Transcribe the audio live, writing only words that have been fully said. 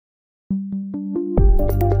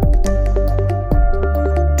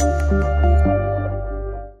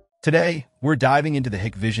Today, we're diving into the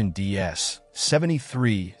HIKVISION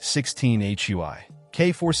DS-7316HUI-K4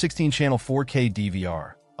 16-channel 4K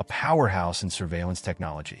DVR, a powerhouse in surveillance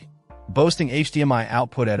technology. Boasting HDMI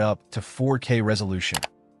output at up to 4K resolution,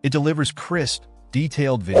 it delivers crisp,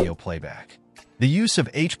 detailed video playback. The use of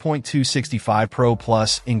H.265 Pro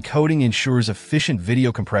Plus encoding ensures efficient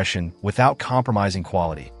video compression without compromising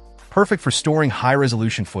quality. Perfect for storing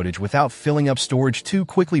high-resolution footage without filling up storage too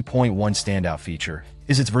quickly. One standout feature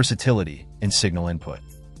is its versatility in signal input.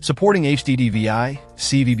 Supporting HD DVI,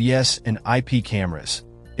 CVBS, and IP cameras,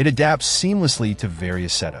 it adapts seamlessly to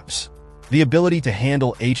various setups. The ability to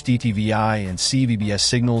handle HD DVI and CVBS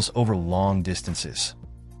signals over long distances,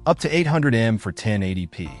 up to 800 m for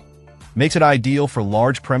 1080p, makes it ideal for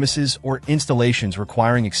large premises or installations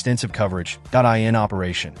requiring extensive coverage. In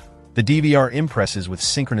operation, the DVR impresses with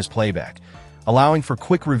synchronous playback, allowing for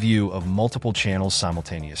quick review of multiple channels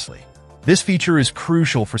simultaneously. This feature is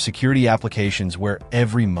crucial for security applications where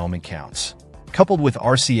every moment counts. Coupled with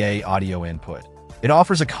RCA audio input, it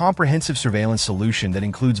offers a comprehensive surveillance solution that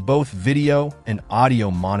includes both video and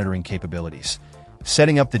audio monitoring capabilities.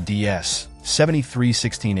 Setting up the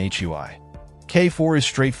DS-7316HUI-K4 is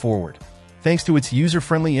straightforward, thanks to its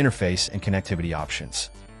user-friendly interface and connectivity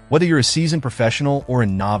options. Whether you're a seasoned professional or a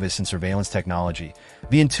novice in surveillance technology,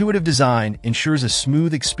 the intuitive design ensures a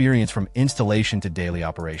smooth experience from installation to daily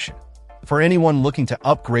operation. For anyone looking to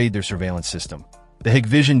upgrade their surveillance system, the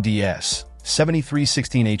HIKVISION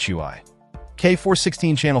DS-7316HUI-K4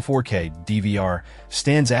 16-channel 4K DVR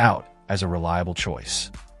stands out as a reliable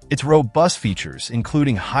choice. Its robust features,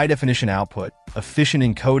 including high-definition output, efficient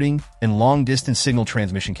encoding, and long-distance signal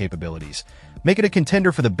transmission capabilities, make it a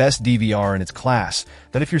contender for the best DVR in its class.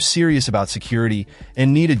 That if you're serious about security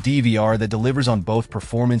and need a DVR that delivers on both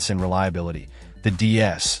performance and reliability, the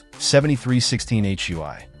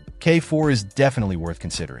DS-7316HUI-K4 is definitely worth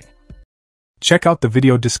considering. Check out the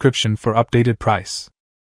video description for updated price.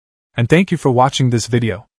 And thank you for watching this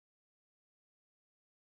video.